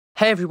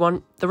Hey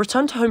everyone, the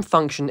return to home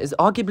function is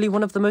arguably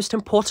one of the most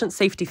important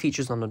safety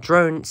features on a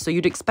drone, so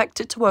you'd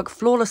expect it to work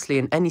flawlessly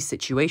in any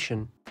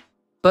situation.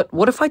 But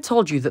what if I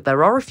told you that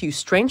there are a few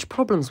strange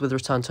problems with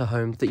return to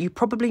home that you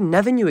probably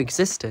never knew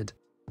existed?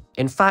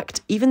 In fact,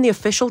 even the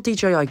official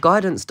DJI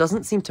guidance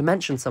doesn't seem to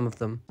mention some of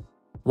them.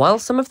 While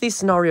some of these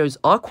scenarios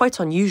are quite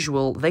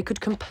unusual, they could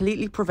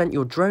completely prevent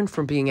your drone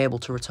from being able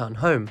to return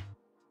home.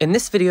 In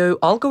this video,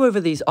 I'll go over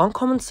these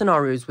uncommon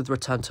scenarios with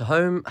return to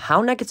home, how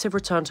negative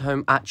return to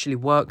home actually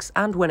works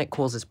and when it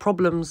causes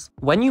problems,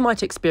 when you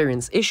might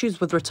experience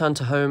issues with return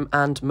to home,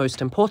 and most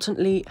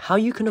importantly, how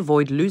you can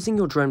avoid losing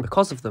your drone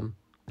because of them.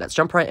 Let's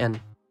jump right in.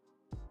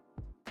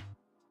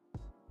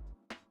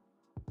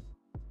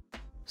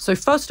 So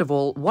first of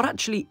all, what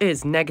actually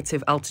is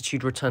negative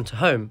altitude return to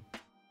home?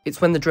 It's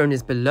when the drone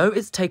is below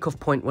its takeoff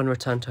point when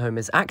return to home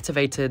is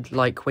activated,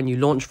 like when you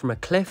launch from a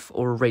cliff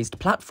or a raised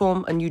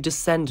platform and you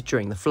descend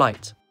during the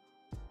flight.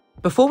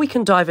 Before we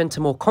can dive into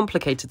more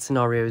complicated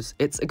scenarios,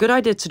 it's a good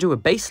idea to do a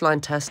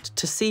baseline test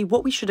to see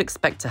what we should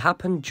expect to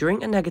happen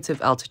during a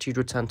negative altitude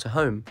return to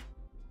home.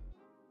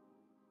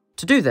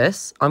 To do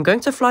this, I'm going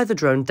to fly the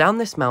drone down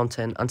this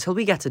mountain until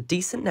we get a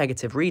decent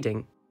negative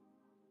reading.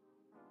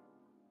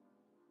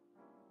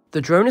 The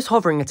drone is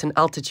hovering at an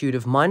altitude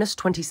of minus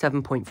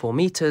 27.4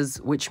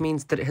 meters, which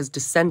means that it has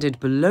descended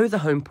below the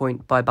home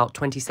point by about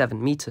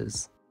 27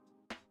 meters.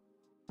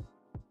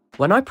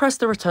 When I press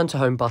the return to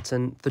home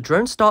button, the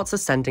drone starts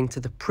ascending to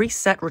the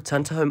preset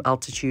return to home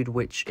altitude,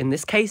 which in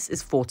this case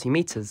is 40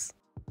 meters.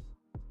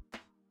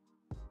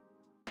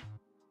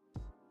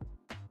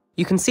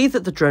 You can see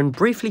that the drone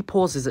briefly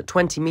pauses at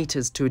 20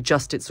 meters to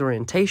adjust its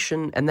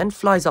orientation and then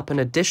flies up an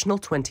additional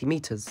 20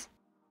 meters.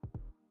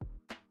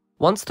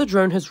 Once the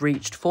drone has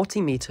reached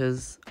 40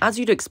 meters, as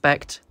you'd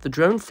expect, the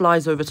drone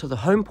flies over to the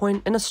home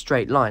point in a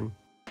straight line.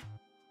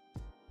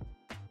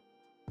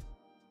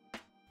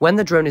 When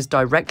the drone is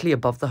directly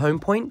above the home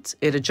point,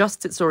 it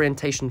adjusts its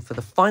orientation for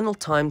the final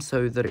time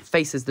so that it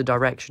faces the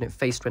direction it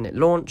faced when it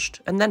launched,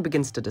 and then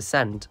begins to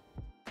descend.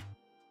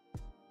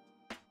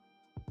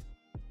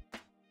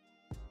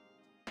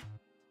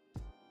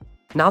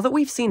 Now that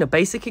we've seen a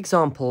basic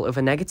example of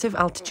a negative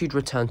altitude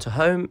return to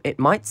home, it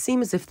might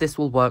seem as if this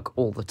will work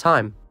all the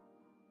time.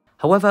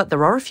 However,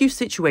 there are a few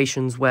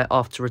situations where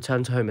after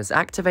return to home is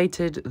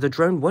activated, the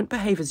drone won't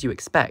behave as you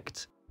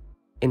expect.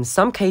 In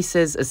some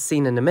cases, as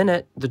seen in a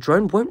minute, the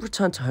drone won't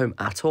return to home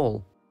at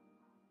all.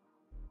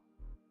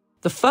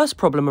 The first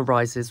problem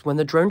arises when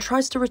the drone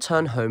tries to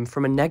return home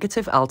from a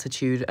negative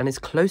altitude and is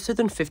closer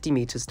than 50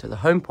 meters to the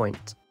home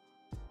point.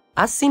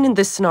 As seen in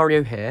this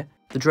scenario here,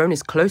 the drone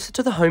is closer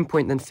to the home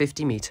point than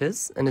 50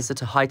 meters and is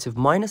at a height of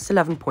minus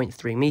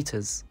 11.3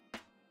 meters.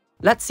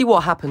 Let's see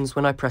what happens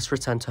when I press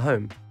return to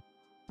home.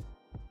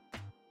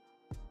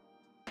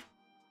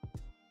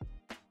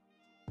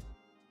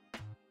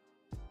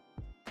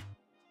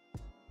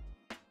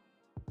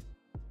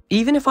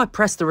 Even if I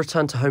press the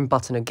return to home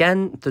button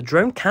again, the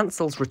drone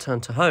cancels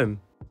return to home.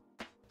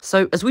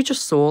 So as we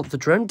just saw, the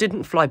drone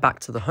didn't fly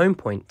back to the home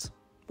point.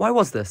 Why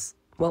was this?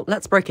 Well,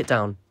 let's break it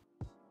down.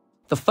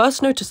 The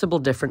first noticeable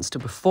difference to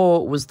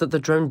before was that the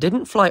drone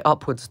didn't fly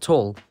upwards at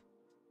all.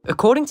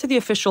 According to the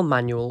official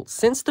manual,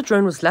 since the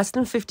drone was less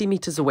than 50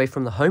 meters away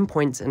from the home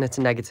point and at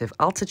a negative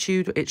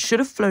altitude, it should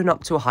have flown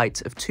up to a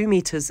height of 2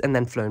 meters and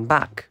then flown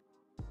back.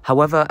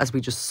 However, as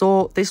we just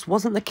saw, this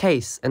wasn't the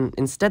case, and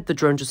instead the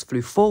drone just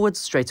flew forwards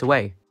straight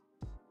away.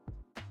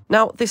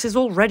 Now, this is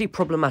already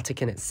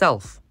problematic in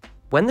itself.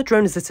 When the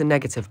drone is at a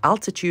negative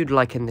altitude,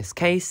 like in this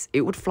case,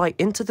 it would fly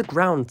into the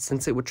ground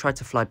since it would try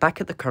to fly back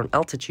at the current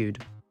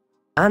altitude.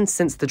 And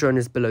since the drone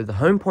is below the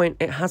home point,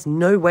 it has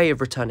no way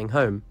of returning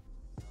home.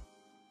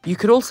 You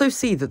could also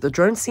see that the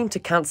drone seemed to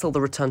cancel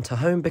the return to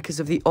home because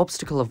of the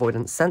obstacle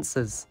avoidance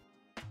sensors.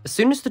 As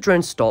soon as the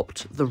drone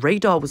stopped, the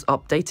radar was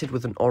updated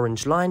with an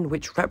orange line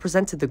which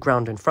represented the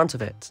ground in front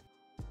of it.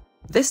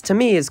 This to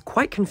me is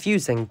quite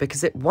confusing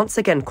because it once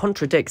again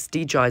contradicts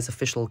DJI's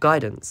official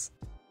guidance.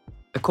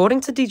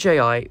 According to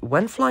DJI,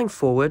 when flying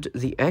forward,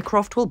 the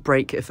aircraft will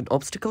brake if an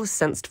obstacle is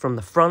sensed from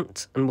the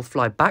front and will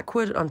fly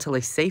backward until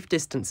a safe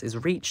distance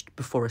is reached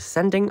before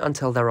ascending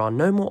until there are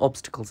no more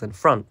obstacles in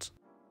front.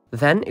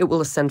 Then it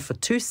will ascend for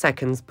 2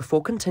 seconds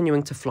before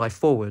continuing to fly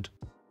forward.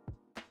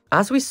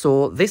 As we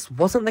saw, this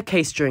wasn't the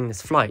case during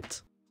this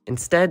flight.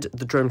 Instead,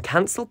 the drone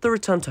cancelled the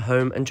return to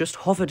home and just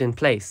hovered in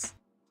place.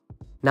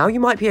 Now you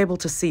might be able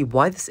to see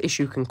why this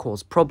issue can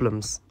cause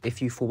problems. If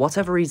you for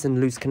whatever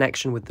reason lose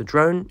connection with the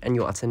drone and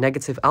you're at a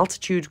negative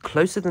altitude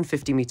closer than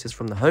 50 meters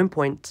from the home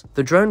point,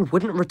 the drone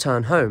wouldn't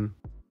return home.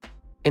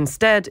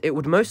 Instead, it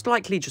would most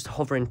likely just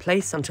hover in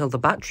place until the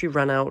battery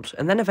ran out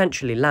and then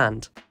eventually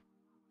land.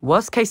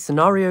 Worst case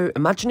scenario,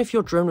 imagine if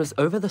your drone was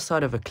over the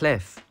side of a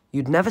cliff.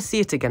 You'd never see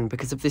it again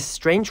because of this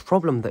strange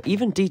problem that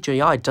even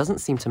DJI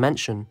doesn't seem to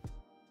mention.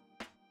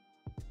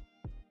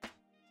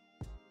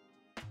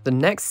 The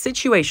next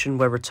situation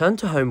where return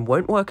to home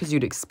won't work as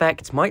you'd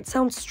expect might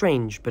sound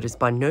strange, but is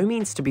by no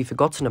means to be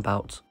forgotten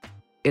about.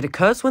 It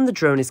occurs when the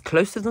drone is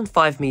closer than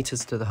 5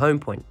 meters to the home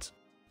point.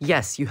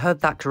 Yes, you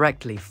heard that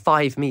correctly,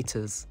 5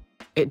 meters.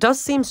 It does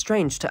seem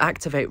strange to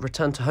activate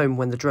return to home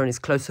when the drone is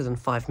closer than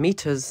 5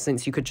 meters,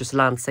 since you could just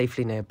land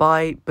safely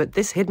nearby, but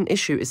this hidden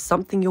issue is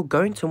something you're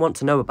going to want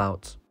to know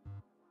about.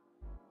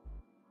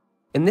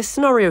 In this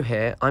scenario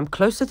here, I'm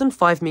closer than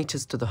 5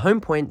 meters to the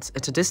home point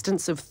at a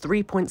distance of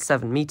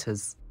 3.7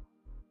 meters.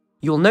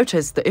 You'll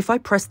notice that if I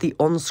press the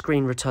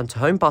on-screen return to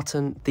home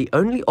button, the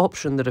only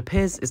option that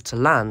appears is to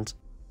land.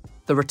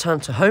 The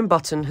return to home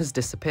button has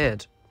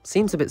disappeared.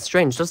 Seems a bit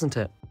strange, doesn't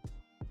it?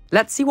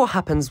 Let's see what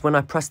happens when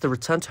I press the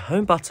return to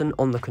home button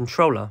on the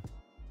controller.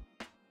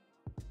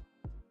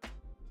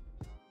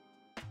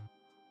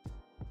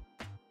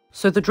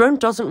 So the drone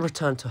doesn't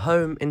return to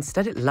home,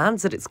 instead it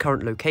lands at its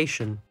current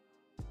location.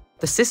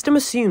 The system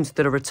assumes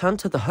that a return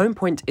to the home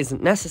point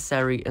isn't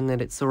necessary and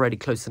that it's already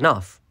close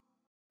enough.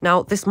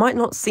 Now, this might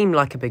not seem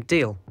like a big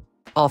deal.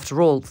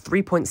 After all,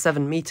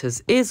 3.7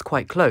 meters is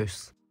quite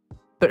close.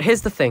 But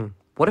here's the thing.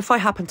 What if I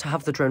happen to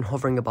have the drone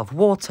hovering above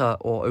water,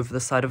 or over the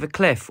side of a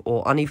cliff,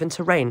 or uneven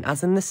terrain,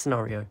 as in this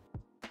scenario?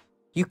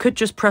 You could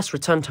just press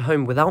return to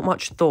home without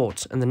much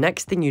thought, and the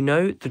next thing you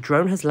know, the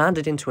drone has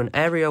landed into an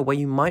area where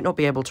you might not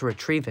be able to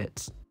retrieve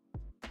it.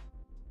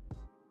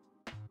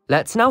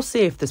 Let's now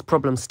see if this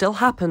problem still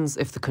happens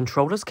if the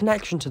controller's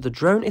connection to the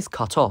drone is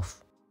cut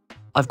off.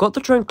 I've got the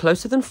drone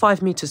closer than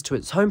 5 meters to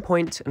its home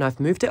point, and I've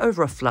moved it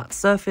over a flat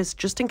surface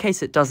just in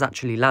case it does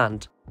actually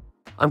land.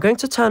 I'm going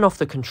to turn off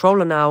the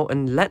controller now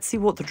and let's see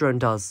what the drone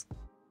does.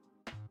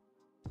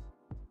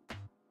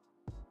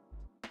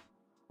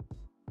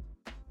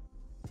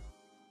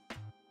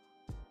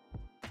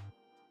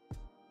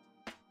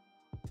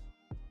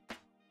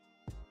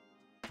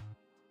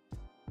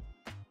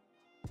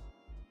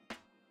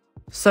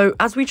 So,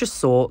 as we just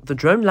saw, the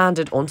drone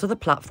landed onto the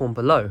platform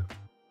below.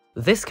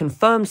 This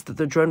confirms that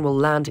the drone will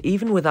land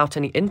even without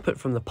any input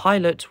from the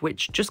pilot,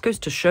 which just goes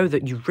to show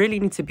that you really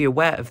need to be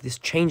aware of this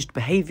changed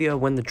behavior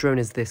when the drone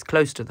is this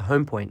close to the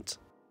home point.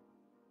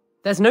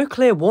 There's no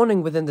clear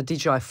warning within the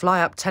DJI Fly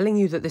app telling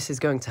you that this is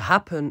going to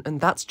happen, and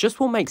that's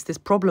just what makes this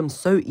problem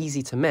so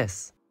easy to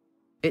miss.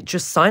 It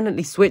just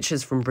silently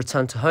switches from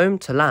return to home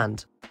to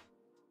land.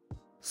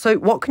 So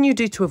what can you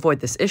do to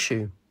avoid this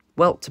issue?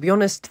 Well, to be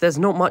honest, there's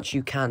not much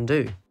you can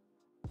do.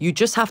 You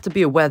just have to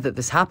be aware that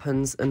this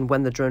happens, and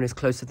when the drone is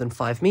closer than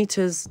 5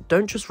 meters,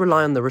 don't just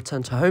rely on the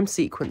return to home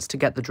sequence to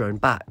get the drone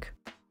back.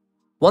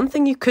 One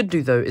thing you could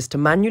do though is to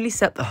manually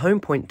set the home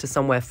point to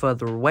somewhere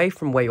further away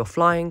from where you're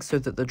flying so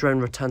that the drone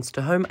returns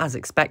to home as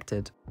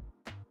expected.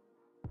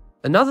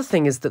 Another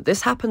thing is that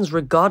this happens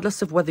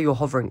regardless of whether you're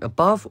hovering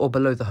above or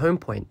below the home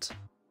point.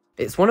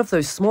 It's one of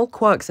those small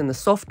quirks in the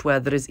software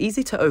that is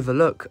easy to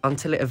overlook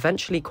until it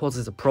eventually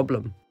causes a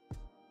problem.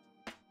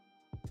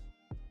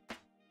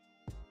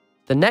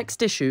 The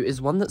next issue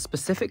is one that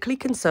specifically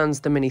concerns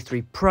the Mini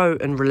 3 Pro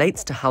and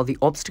relates to how the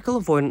obstacle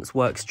avoidance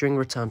works during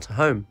return to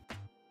home.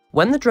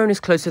 When the drone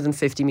is closer than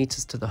 50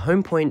 meters to the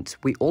home point,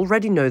 we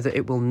already know that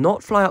it will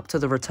not fly up to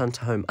the return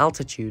to home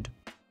altitude.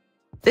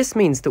 This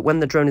means that when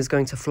the drone is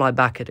going to fly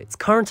back at its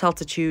current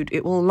altitude,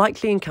 it will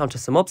likely encounter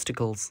some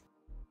obstacles.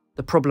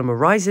 The problem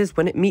arises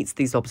when it meets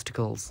these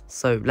obstacles,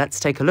 so let's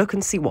take a look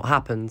and see what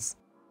happens.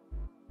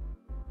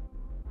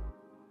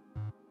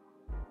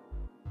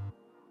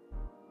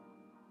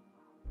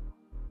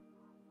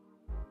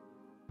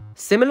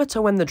 Similar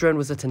to when the drone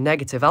was at a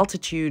negative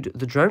altitude,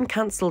 the drone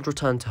cancelled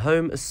return to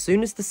home as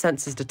soon as the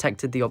sensors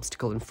detected the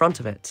obstacle in front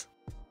of it.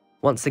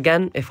 Once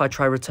again, if I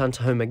try return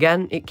to home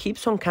again, it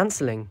keeps on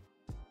cancelling.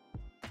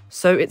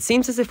 So it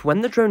seems as if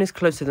when the drone is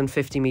closer than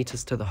 50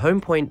 meters to the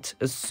home point,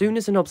 as soon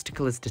as an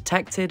obstacle is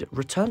detected,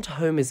 return to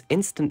home is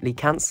instantly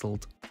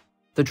cancelled.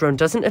 The drone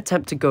doesn't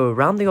attempt to go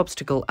around the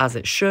obstacle as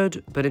it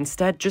should, but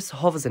instead just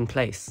hovers in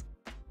place.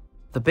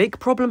 The big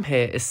problem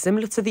here is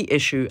similar to the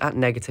issue at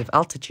negative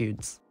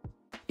altitudes.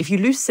 If you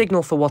lose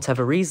signal for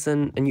whatever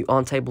reason and you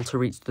aren't able to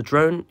reach the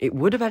drone, it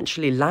would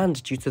eventually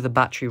land due to the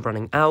battery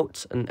running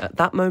out, and at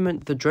that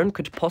moment the drone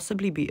could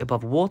possibly be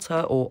above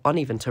water or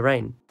uneven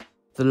terrain.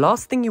 The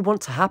last thing you want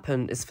to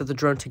happen is for the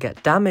drone to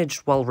get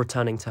damaged while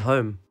returning to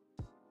home.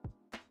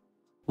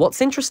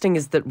 What's interesting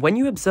is that when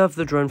you observe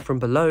the drone from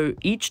below,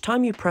 each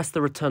time you press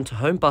the return to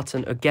home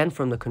button again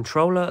from the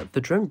controller,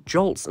 the drone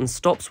jolts and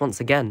stops once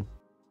again.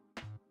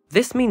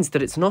 This means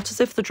that it's not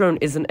as if the drone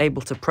isn't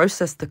able to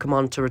process the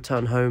command to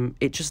return home,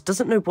 it just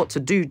doesn't know what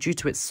to do due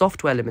to its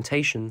software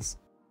limitations.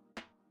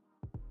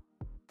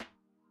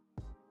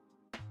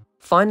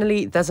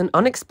 Finally, there's an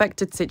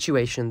unexpected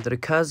situation that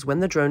occurs when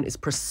the drone is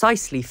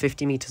precisely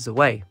 50 meters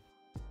away.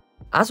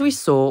 As we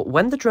saw,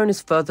 when the drone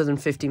is further than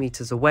 50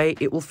 meters away,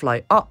 it will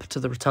fly up to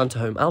the return to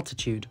home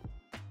altitude.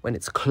 When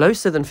it's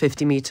closer than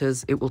 50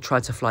 meters, it will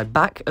try to fly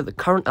back at the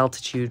current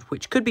altitude,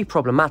 which could be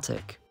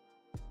problematic.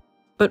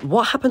 But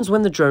what happens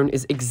when the drone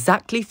is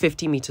exactly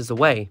 50 meters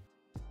away?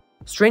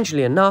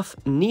 Strangely enough,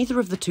 neither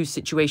of the two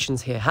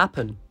situations here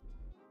happen.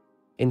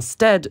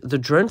 Instead, the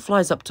drone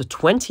flies up to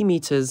 20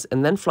 meters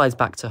and then flies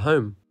back to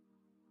home.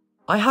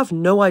 I have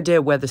no idea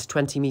where this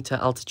 20-meter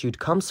altitude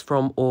comes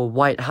from or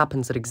why it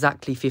happens at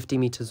exactly 50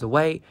 meters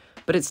away,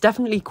 but it's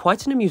definitely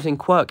quite an amusing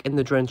quirk in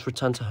the drone's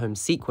return to home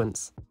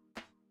sequence.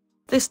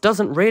 This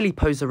doesn't really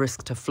pose a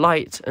risk to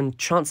flight, and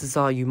chances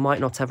are you might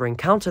not ever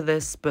encounter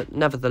this, but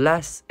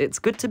nevertheless, it's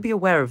good to be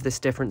aware of this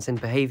difference in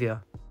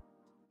behaviour.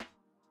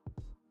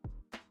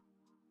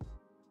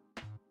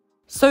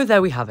 So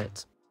there we have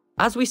it.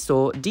 As we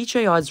saw,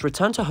 DJI's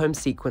return to home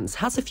sequence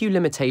has a few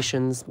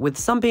limitations, with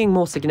some being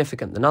more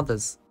significant than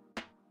others.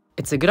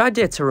 It's a good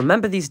idea to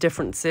remember these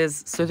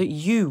differences so that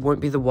you won't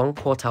be the one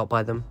caught out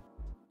by them.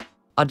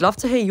 I'd love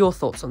to hear your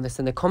thoughts on this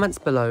in the comments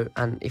below,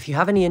 and if you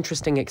have any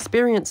interesting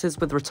experiences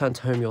with return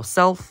to home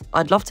yourself,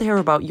 I'd love to hear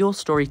about your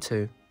story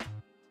too.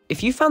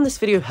 If you found this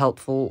video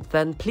helpful,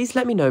 then please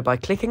let me know by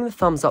clicking the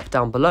thumbs up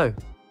down below.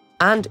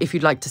 And if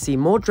you'd like to see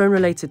more drone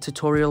related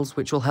tutorials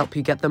which will help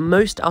you get the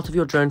most out of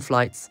your drone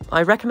flights,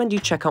 I recommend you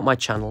check out my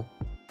channel.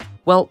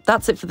 Well,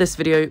 that's it for this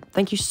video,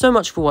 thank you so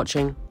much for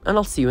watching, and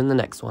I'll see you in the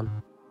next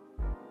one.